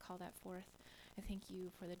 Father, I just call that forth. I thank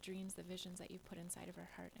you for the dreams, the visions that you've put inside of her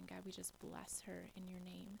heart. And God, we just bless her in your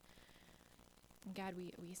name. And God,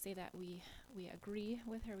 we say that we agree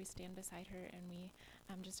with her, we stand beside her, and we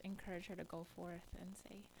just encourage her to go forth and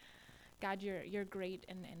say, God, you're great,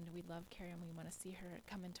 and we love Carrie, and we want to see her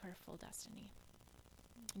come into her full destiny.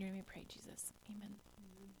 In your name we pray, Jesus. Amen.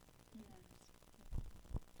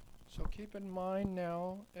 So keep in mind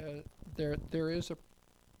now, there is a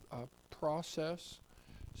process.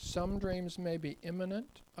 Some dreams may be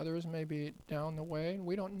imminent, others may be down the way, and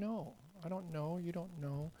we don't know. I don't know, you don't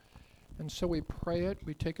know. And so we pray it,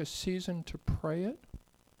 we take a season to pray it.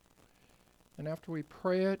 And after we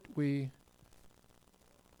pray it, we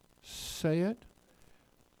say it.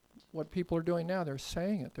 What people are doing now, they're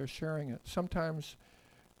saying it, they're sharing it. Sometimes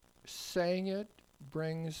saying it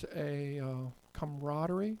brings a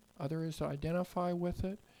camaraderie. Others identify with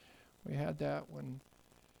it. We had that when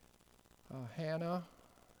Hannah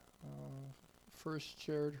first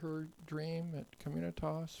shared her dream at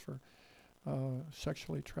Communitas for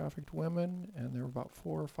sexually trafficked women, and there were about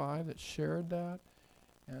 4 or 5 that shared that,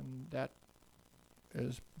 and that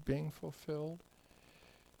is being fulfilled.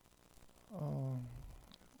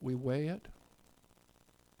 We weigh it.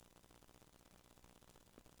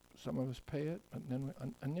 Some of us pay it, but then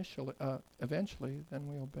eventually, then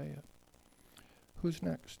we obey it. Who's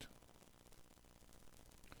next?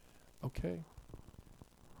 Okay.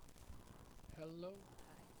 Hello.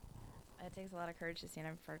 It takes a lot of courage to stand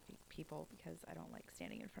in front of people because I don't like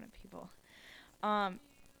standing in front of people. Did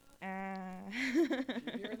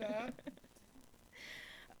you hear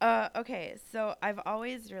that? Okay, so I've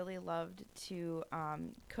always really loved to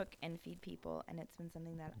cook and feed people, and it's been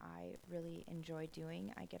something that I really enjoy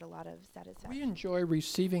doing. I get a lot of satisfaction. We enjoy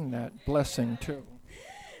receiving that blessing too.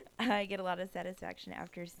 I get a lot of satisfaction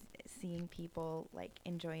after seeing people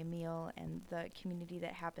enjoy a meal, and the community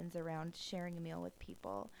that happens around sharing a meal with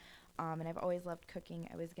people. And I've always loved cooking.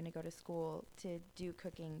 I was going to go to school to do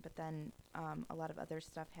cooking, but then a lot of other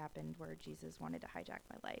stuff happened where Jesus wanted to hijack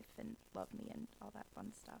my life and love me and all that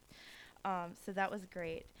fun stuff. So that was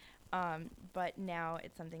great. But now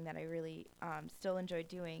it's something that I really still enjoy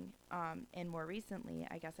doing. And more recently,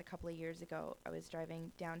 I guess a couple of years ago, I was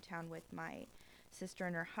driving downtown with my sister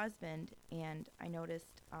and her husband, and I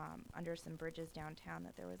noticed under some bridges downtown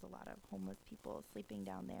that there was a lot of homeless people sleeping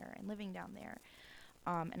down there and living down there.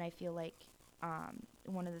 And I feel like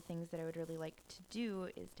one of the things that I would really like to do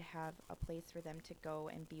is to have a place for them to go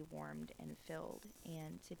and be warmed and filled,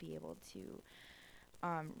 and to be able to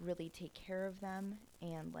really take care of them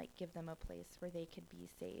and like give them a place where they could be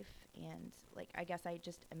safe. And like I guess I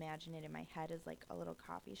just imagine it in my head as like a little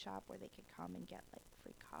coffee shop where they could come and get like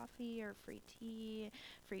free coffee or free tea,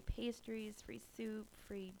 free pastries, free soup,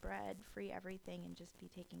 free bread, free everything, and just be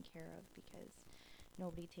taken care of, because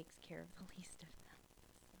nobody takes care of the least of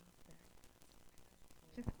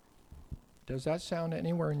them. Does that sound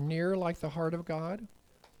anywhere near like the heart of God?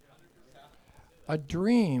 A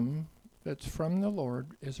dream that's from the Lord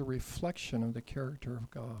is a reflection of the character of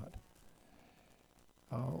God.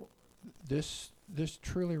 This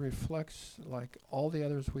truly reflects like all the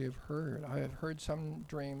others we have heard. I have heard some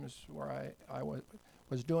dreams where I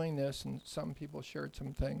was doing this, and some people shared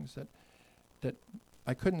some things that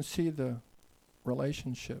I couldn't see the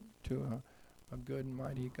relationship to a good and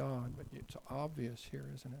mighty God, but it's obvious here,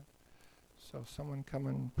 isn't it? So someone come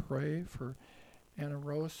and pray for Anna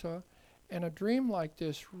Rosa. And a dream like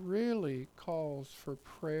this really calls for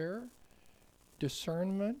prayer,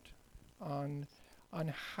 discernment on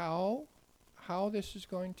how this is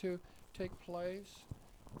going to take place,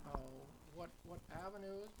 what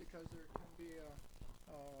avenues, because there can be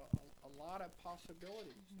a lot of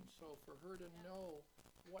possibilities. And so for her to know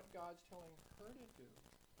what God's telling her to do,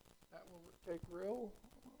 that will take real.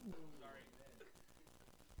 Sorry.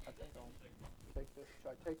 I think I'll take this. Should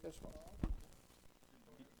I take this one off?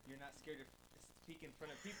 You're not scared to speak in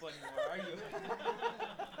front of people anymore, are you?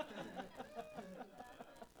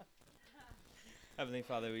 Heavenly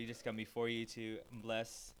Father, we just come before you to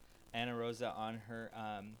bless Anna Rosa on her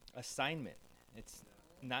assignment. It's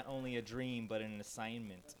not only a dream, but an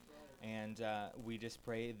assignment. And we just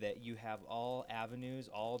pray that you have all avenues,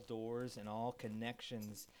 all doors, and all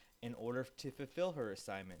connections in order to fulfill her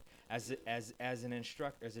assignment. As an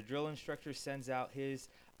instructor, as a drill instructor sends out his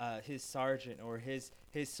sergeant or his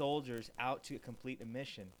soldiers out to complete a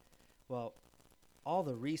mission, well, all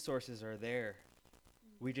the resources are there.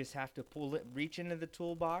 We just have to reach into the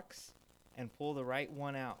toolbox and pull the right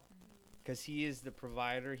one out, because he is the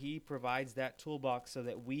provider. He provides that toolbox so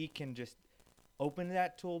that we can just open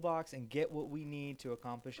that toolbox and get what we need to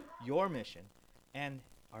accomplish your mission and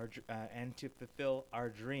to fulfill our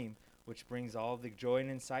dream, which brings all the joy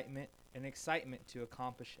and excitement to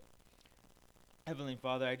accomplish it. Heavenly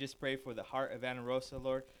Father, I just pray for the heart of Anna Rosa,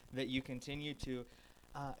 Lord, that you continue to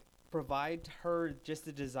provide her just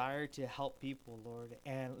the desire to help people, Lord,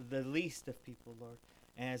 and the least of people, Lord.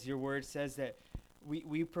 And as your word says that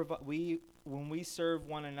when we serve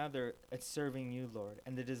one another, it's serving you, Lord.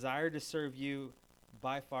 And the desire to serve you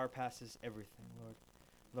by far passes everything, Lord.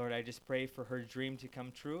 Lord, I just pray for her dream to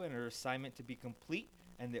come true and her assignment to be complete,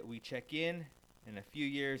 and that we check in a few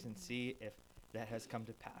years and see if that has come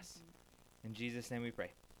to pass. In Jesus' name we pray.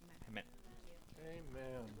 Amen.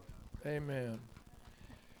 Amen. Amen.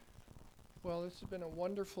 Well, this has been a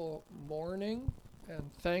wonderful morning, and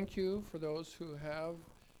thank you for those who have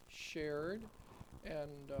shared.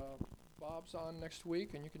 And Bob's on next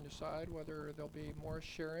week, and you can decide whether there'll be more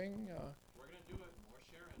sharing. We're going to do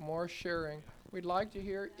it. More sharing. We'd like to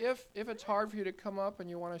hear, if it's hard for you to come up and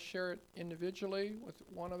you want to share it individually with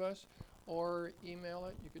one of us, or email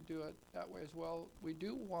it, you could do it that way as well. We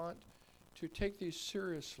do want to take these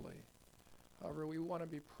seriously. However, we want to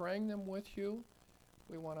be praying them with you.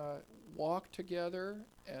 We want to walk together,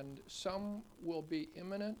 and some will be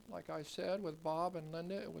imminent. Like I said, with Bob and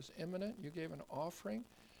Linda, it was imminent. You gave an offering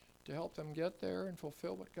to help them get there and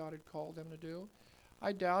fulfill what God had called them to do.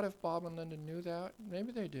 I doubt if Bob and Linda knew that.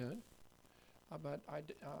 Maybe they did. But I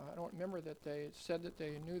don't remember that they said that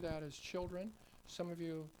they knew that as children. Some of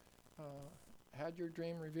you had your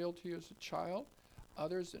dream revealed to you as a child.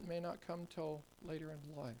 Others, it may not come till later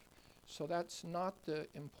in life. So that's not the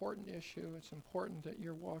important issue. It's important that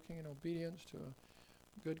you're walking in obedience to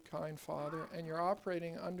a good, kind Father, and you're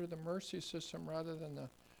operating under the mercy system rather than the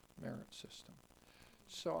merit system.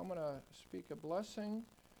 So I'm going to speak a blessing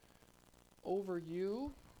over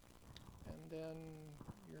you, and then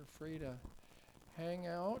you're free to hang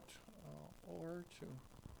out or to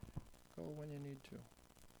go when you need to.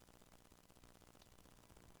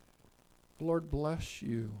 The Lord bless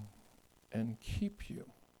you and keep you.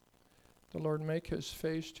 The Lord make his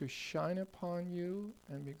face to shine upon you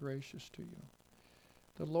and be gracious to you.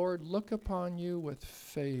 The Lord look upon you with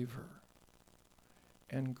favor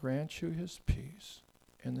and grant you his peace.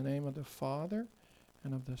 In the name of the Father,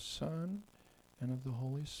 and of the Son, and of the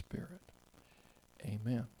Holy Spirit.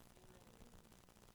 Amen.